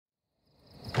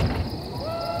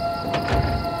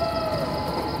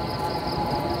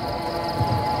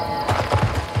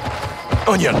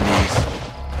On your knees.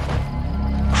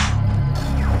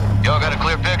 Y'all got a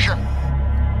clear picture?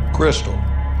 Crystal.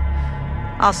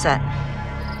 All set.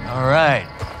 All right.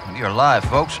 You're live,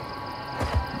 folks.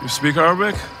 You speak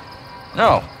Arabic?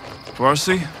 No.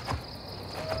 Farsi?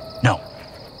 No.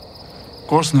 Of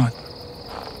course not.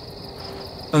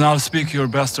 Then I'll speak your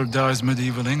bastardized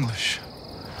medieval English.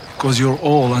 Because you're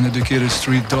all uneducated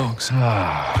street dogs.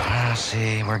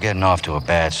 See, we're getting off to a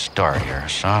bad start here,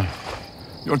 son.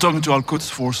 You're talking to Al-Quds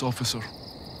Force officer.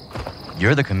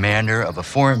 You're the commander of a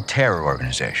foreign terror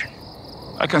organization.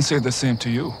 I can say the same to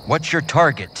you. What's your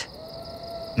target,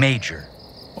 Major?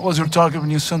 What was your target when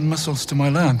you sent missiles to my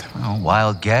land? Oh,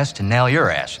 wild guess to nail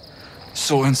your ass.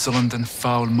 So insolent and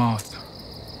foul-mouthed.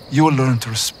 You will learn to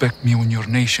respect me when your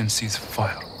nation sees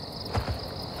fire.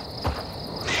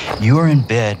 You're in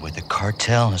bed with the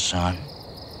cartel, Hassan.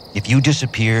 If you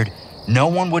disappeared, no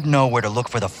one would know where to look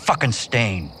for the fucking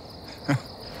stain.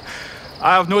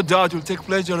 I have no doubt you'll take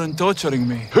pleasure in torturing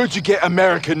me. Who'd you get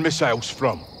American missiles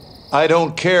from? I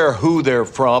don't care who they're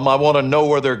from. I want to know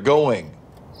where they're going.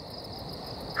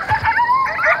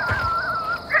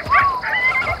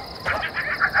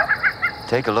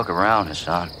 Take a look around,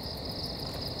 Hassan.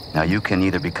 Now you can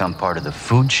either become part of the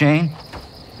food chain,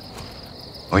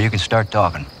 or you can start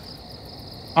talking.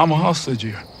 I'm a hostage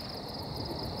here.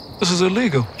 This is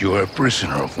illegal. You're a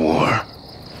prisoner of war.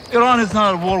 Iran is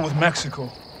not at war with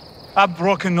Mexico. I've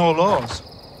broken no laws.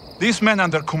 These men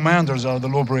and their commanders are the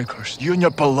lawbreakers. You and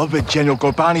your beloved General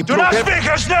Gobani Do not speak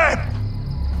his name!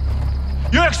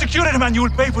 You executed him and you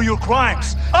will pay for your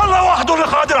crimes. Allah wahdu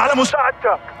qadir ala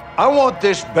musa'adak. I want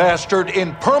this bastard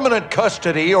in permanent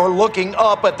custody or looking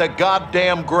up at the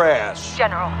goddamn grass.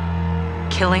 General,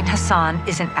 killing Hassan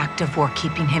is an act of war.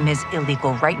 Keeping him is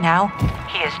illegal. Right now,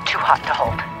 he is too hot to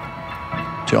hold.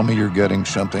 Tell me you're getting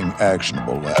something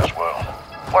actionable as well.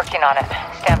 Working on it.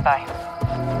 Stand by.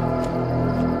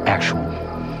 Actual.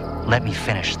 Let me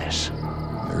finish this.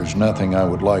 There's nothing I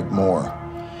would like more.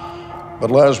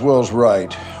 But Laswell's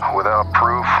right. Without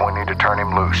proof, we need to turn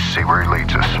him loose, see where he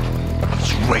leads us.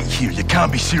 It's right here. You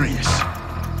can't be serious.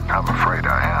 I'm afraid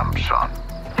I am, son.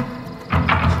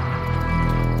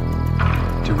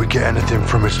 Did we get anything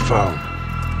from his phone?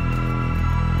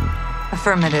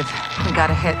 Affirmative. We got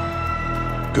a hit.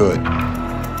 Good.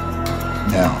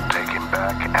 Now. Take him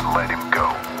back and let him go.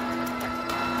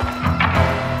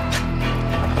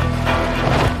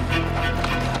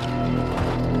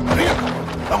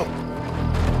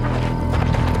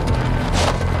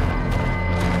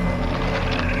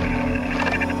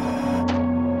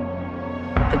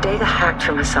 The data hacked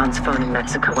from Hassan's phone in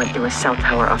Mexico went through a cell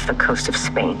tower off the coast of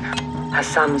Spain.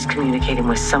 Hassan was communicating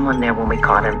with someone there when we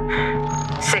caught him.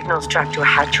 Signals tracked to a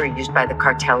hatchery used by the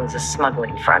cartel as a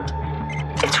smuggling front.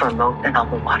 It's remote and on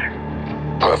the water.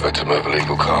 Perfect to move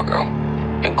illegal cargo,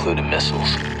 including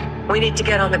missiles. We need to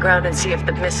get on the ground and see if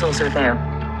the missiles are there.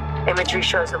 Imagery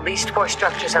shows at least 4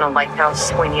 structures and a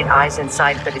lighthouse. We need eyes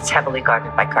inside, but it's heavily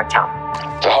guarded by cartel.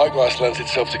 The high glass lends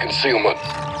itself to concealment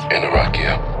in Iraq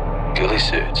here. Ghillie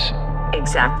suits.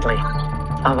 Exactly.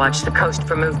 I'll watch the coast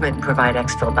for movement and provide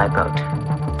exfil by boat.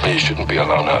 You shouldn't be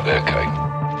alone out there,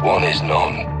 Kate. 1 is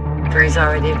none. 3's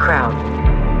already a crowd.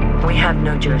 We have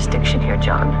no jurisdiction here,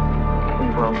 John. We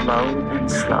roll low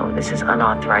and slow. This is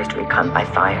unauthorized recon by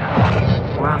fire.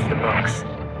 We're off the books.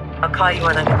 I'll call you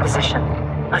when I'm in position.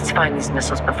 Let's find these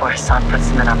missiles before Hassan puts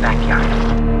them in our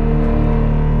backyard.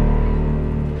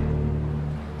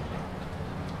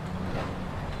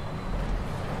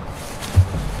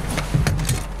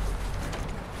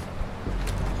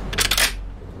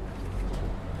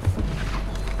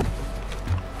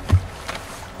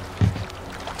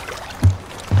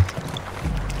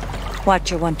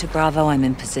 Watcher 1 to Bravo, I'm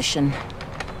in position.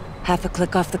 Half a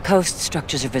click off the coast,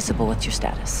 structures are visible. What's your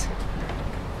status?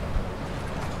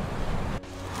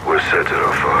 We're set at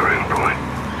our firing point.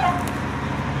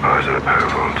 Eyes on a pair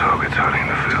of armed targets hiding in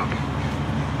the field.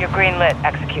 You're green lit.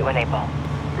 Execute when able.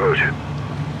 Roger.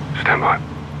 Stand by.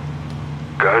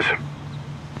 Guys?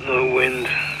 Low wind,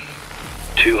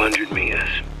 200 meters.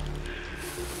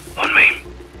 On me.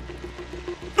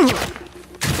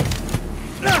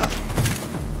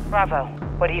 Bravo,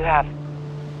 what do you have?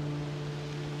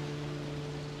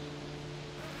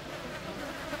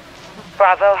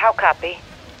 Bravo, how copy?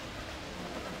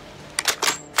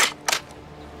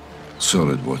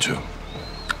 Solid, Watcher.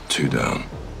 2 down.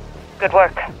 Good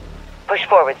work. Push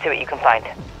forward, see what you can find.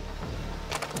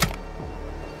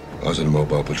 Eyes on the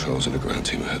mobile patrols and the ground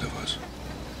team ahead of us.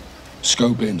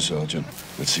 Scope in, Sergeant.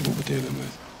 Let's see what we're dealing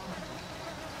with.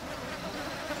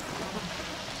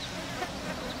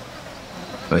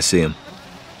 I see him.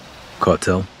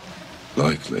 Cartel?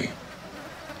 Likely.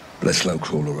 Let's slow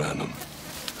crawl around them.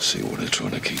 See what they're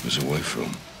trying to keep us away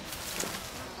from.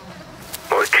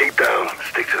 Alright, keep down.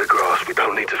 Stick to the grass. We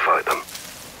don't need to fight them.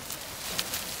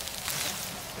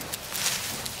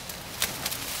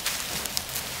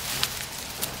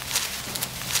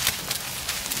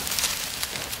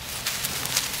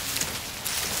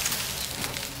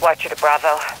 Watcher to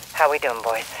Bravo. How we doing,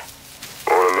 boys?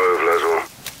 On the move, Laswell.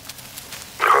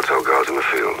 Cartel guards in the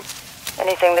field.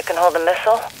 Anything that can hold a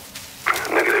missile?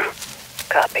 Negative.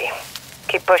 Copy.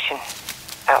 Keep pushing.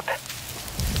 Out.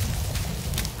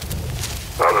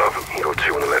 Hold up. You got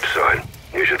two on the left side.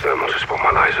 Use your thermal to spot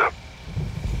my laser.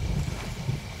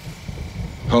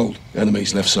 Hold.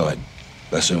 Enemies left side.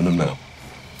 Let's own them now.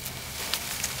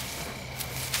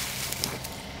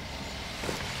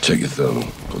 Check your thermal.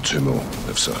 Got two more.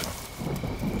 Left side.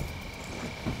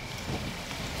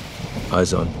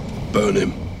 Eyes on. Burn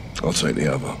him. I'll take the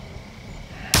other.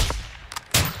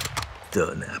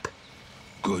 Dirt nap.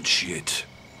 Good shit.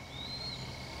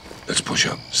 Let's push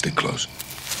up. Stick close.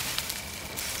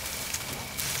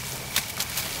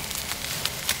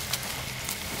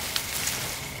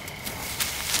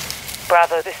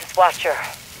 Bravo, this is Watcher.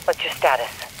 What's your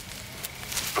status?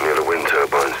 Near the wind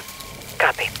turbines.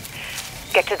 Copy.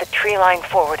 Get to the tree line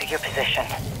forward of your position.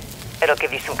 It'll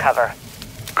give you some cover.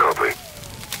 Copy.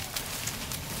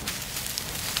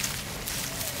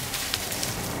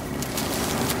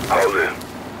 Hold it.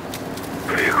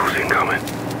 Vehicles incoming.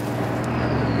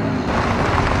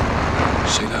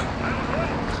 See that?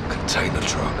 Container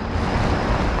truck.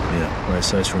 Yeah, right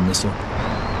size for a missile.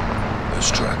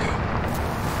 Let's track it.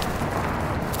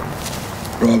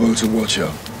 Bravo to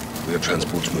Watcher. We have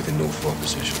transports moving north of our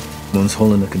position. One's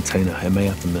hauling a container. It may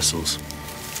have the missiles.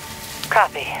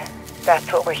 Copy. That's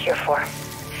what we're here for.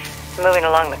 Moving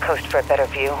along the coast for a better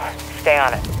view. Stay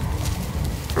on it.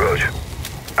 Roger.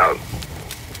 Out.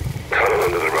 Tunnel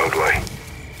under the roadway.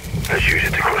 Let's use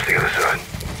it to cross the other side.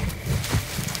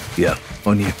 Yeah,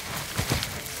 on you.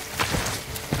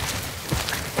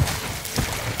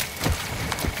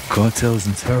 Cartels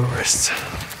and terrorists.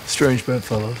 Strange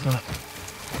bedfellows, huh?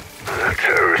 The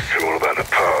terrorists are all about the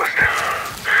past.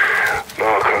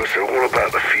 Marcos are all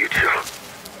about the future.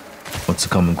 What's the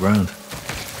common ground?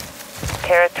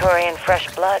 Territory and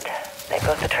fresh blood. They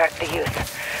both attract the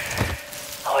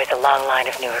youth. Always a long line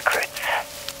of new recruits.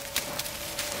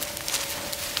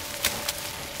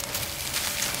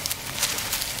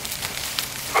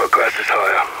 Our glass is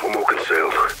higher. We're more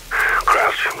concealed.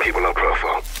 Crouch. Keep a low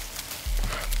profile.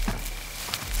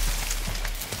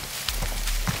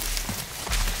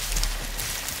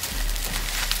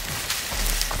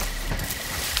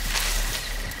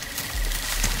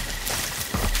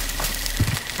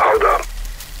 Hold up.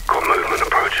 Got movement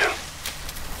approaching.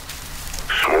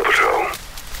 Small patrol.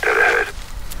 Dead ahead.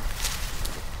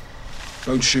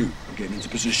 Don't shoot. I'm getting into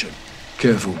position.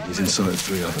 Careful. He's inside of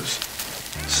three others.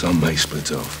 Some may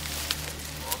split off.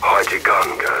 Hide your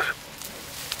gun, Gaz.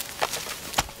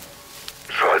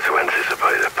 Try to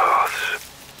anticipate their paths.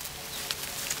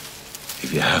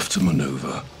 If you have to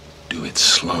maneuver, do it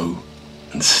slow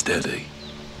and steady.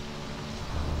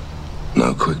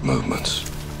 No quick movements.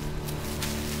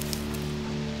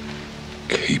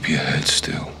 Keep your head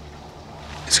still.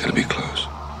 It's gonna be close.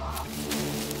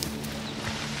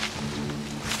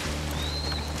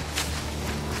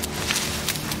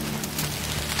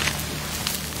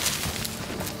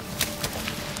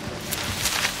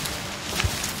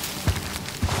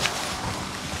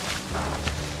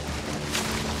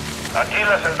 Aquí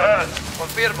la central.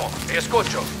 Confirmo. Te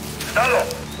escucho. Estado.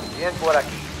 Bien por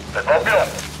aquí. Te copio.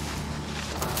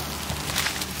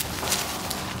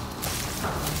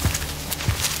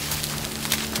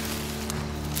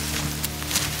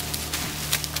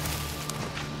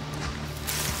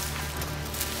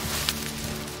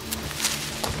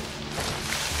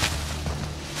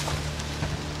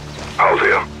 Hold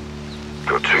here.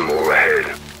 Got two more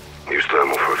ahead. Use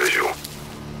thermal for a visual.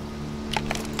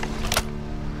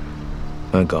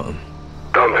 I got him.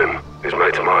 Dump him. He's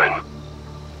mate of mine.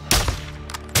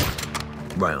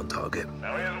 Right on target.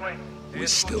 We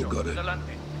still got it.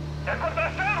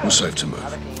 We're safe to move.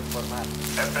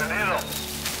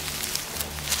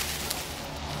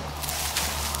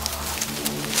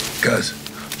 Guys,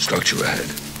 structure ahead.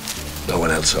 No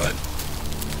one outside.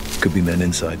 Could be men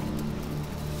inside.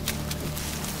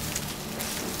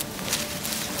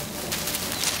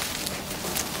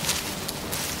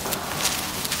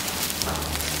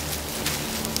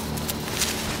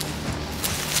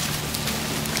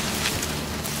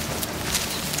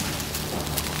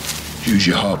 Use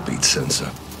your heartbeat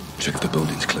sensor. Check the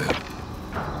building's clear.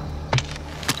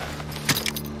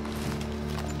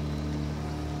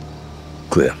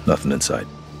 Clear, nothing in sight.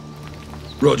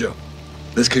 Roger.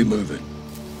 Let's keep moving.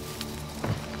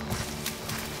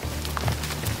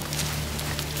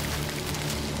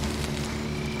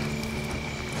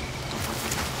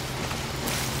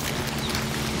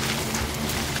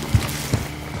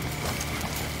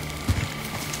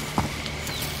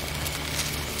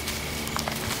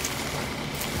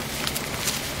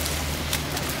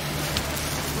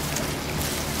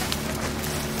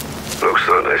 Looks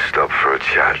like they stopped for a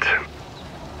chat.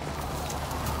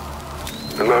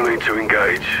 There's no need to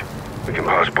engage. We can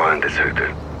pass by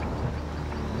undetected.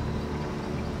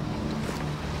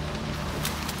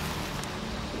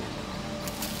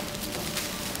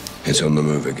 It's on the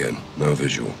move again. No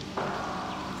visual.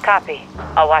 Copy.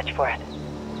 I'll watch for it.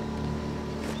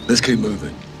 Let's keep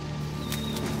moving.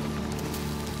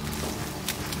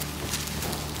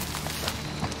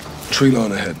 Tree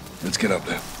line ahead. Let's get up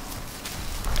there.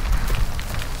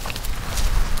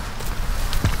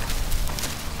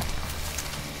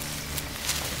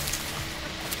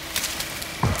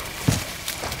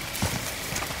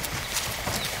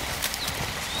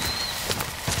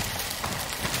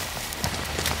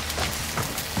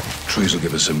 Trees will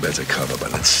give us some better cover,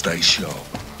 but let's stay sharp.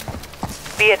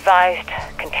 Be advised,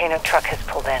 container truck has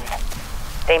pulled in.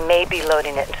 They may be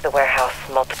loading it into the warehouse.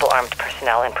 Multiple armed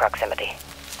personnel in proximity.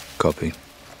 Copy.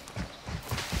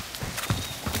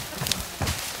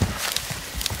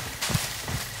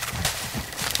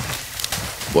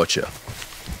 Watcher.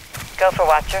 Go for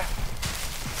Watcher.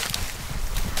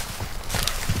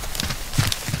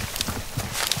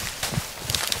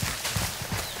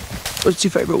 What's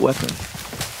your favorite weapon?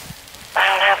 I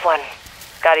don't have one.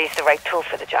 Gotta use the right tool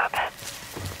for the job.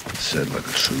 Said like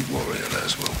a true warrior,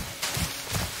 Laswell.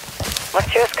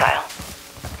 What's yours, Kyle?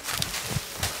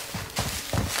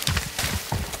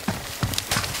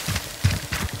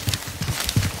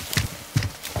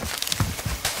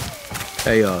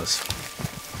 ARs.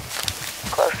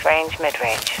 Close range,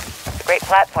 mid-range. It's a great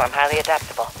platform, highly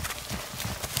adaptable.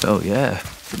 Oh yeah,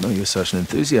 didn't know you were such an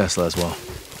enthusiast, Laswell.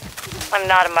 I'm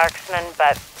not a marksman,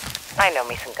 but I know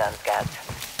me some guns, Gads.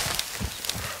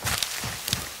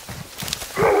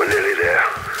 Well, we're nearly there.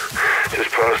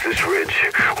 Just past this ridge,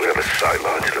 we have a sight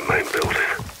line to the main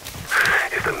building.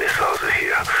 If the missiles are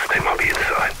here, they might be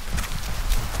inside.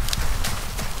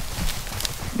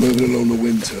 Moving along the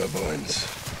wind turbines.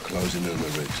 Closing in on the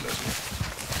ridge,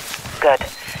 Leslie. Good.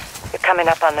 You're coming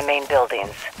up on the main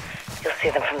buildings. You'll see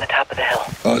them from the top of the hill.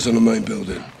 Eyes on the main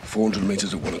building. 400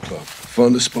 meters at 1 o'clock.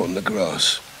 Find a spot in the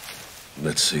grass.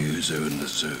 Let's see who's who in the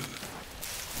zoo.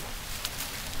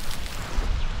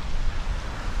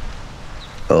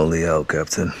 Holy hell,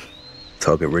 Captain.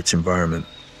 Target-rich environment.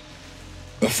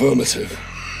 Affirmative.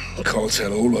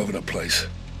 Cartel all over the place.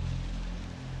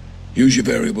 Use your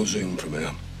variable zoom from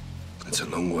here. It's a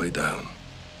long way down.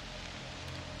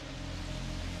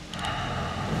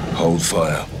 Hold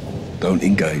fire. Don't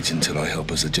engage until I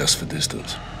help us adjust for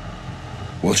distance.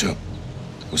 Watch up.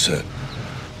 What's that?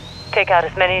 Take out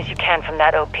as many as you can from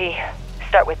that OP.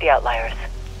 Start with the outliers.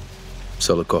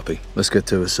 Solid copy. Let's get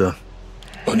to it, sir.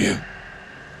 On you.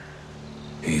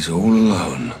 He's all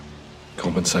alone.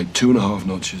 Compensate 2.5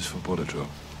 notches for border drop.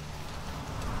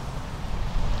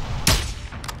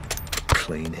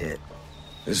 Clean hit.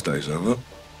 This day's over.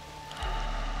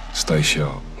 Stay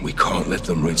sharp. We can't let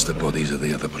them reach the bodies of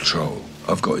the other patrol.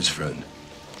 I've got his friend.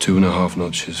 2.5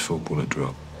 notches for bullet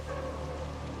drop.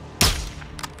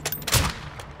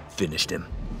 Finished him.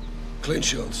 Clean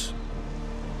shots.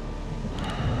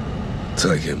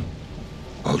 Take him.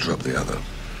 I'll drop the other.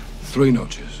 3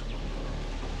 notches.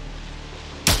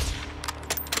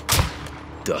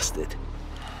 Dusted.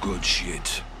 Good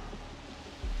shit.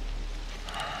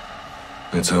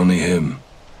 It's only him.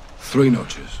 3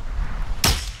 notches.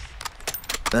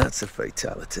 That's a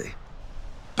fatality.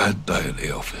 Bad day at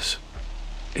the office.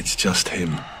 It's just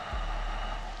him.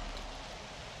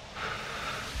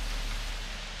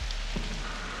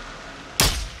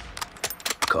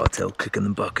 Cartel kicking the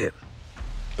bucket.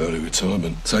 Early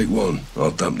retirement. Take 1,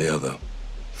 I'll dump the other.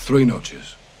 3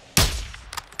 notches.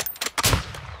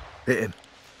 Hit him.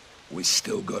 We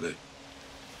still got it.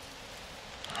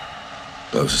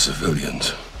 Those are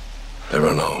civilians. They're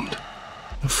unarmed.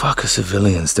 What the fuck are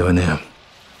civilians doing here?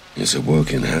 It's a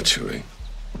working hatchery.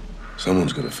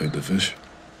 Someone's got to feed the fish.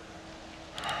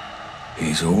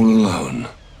 He's all alone.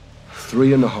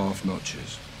 3.5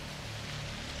 notches.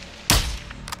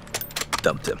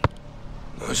 Dumped him.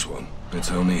 Nice one.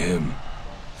 It's only him.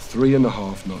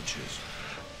 3.5 notches.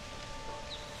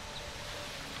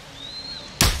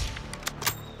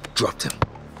 Dropped him.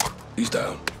 He's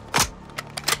down.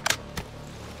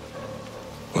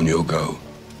 On your go.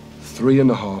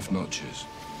 3.5 notches.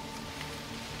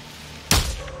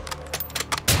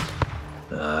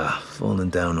 Falling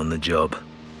down on the job.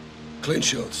 Clean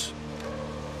shots.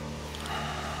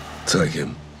 Take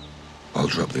him. I'll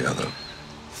drop the other.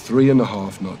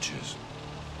 3.5 notches.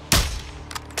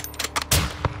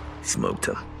 Smoked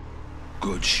him.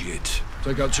 Good shit.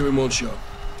 Take out 2 in one shot.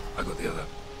 I got the other.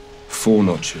 4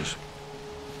 notches.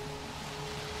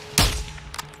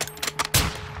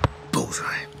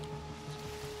 Bullseye.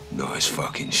 Nice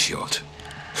fucking shot.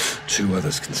 2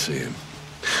 others can see him.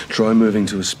 Try moving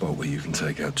to a spot where you can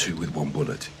take out 2 with 1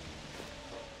 bullet.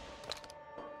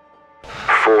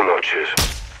 4 notches.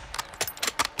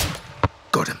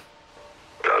 Got him.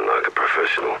 Done like a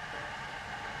professional.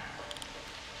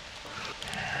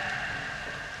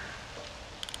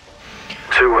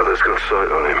 Two others got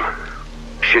sight on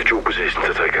him. Shift your position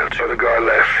to take out 2. The guy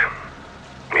left.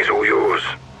 He's all yours.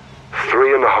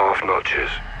 3.5 notches.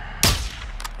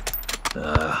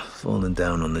 Falling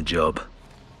down on the job.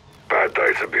 Bad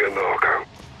day to be a narco.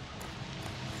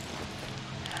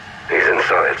 He's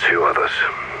inside 2 others.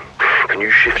 Can you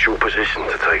shift your position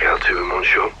to take out 2 in one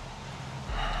shot?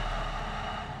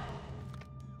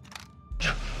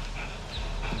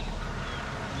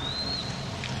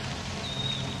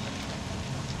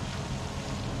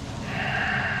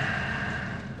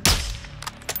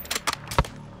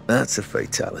 That's a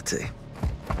fatality.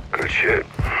 Good shit.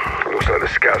 Looks like the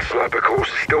scout sniper course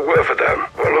is still worth a damn.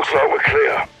 Well, looks like we're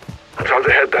clear. Time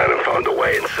to head down and find a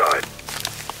way inside.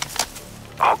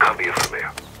 I'll cover you from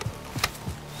here.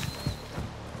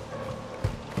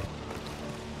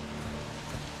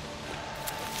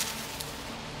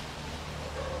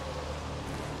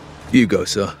 You go,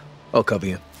 sir. I'll cover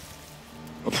you.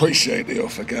 Appreciate the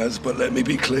offer, Gaz, but let me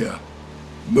be clear.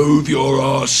 Move your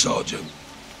arse, Sergeant.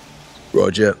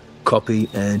 Roger. Copy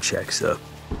and check, sir.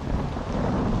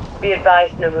 Be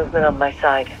advised, no movement on my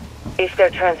side. If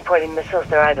they're transporting missiles,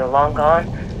 they're either long gone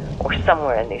or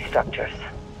somewhere in these structures.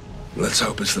 Let's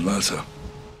hope it's the latter.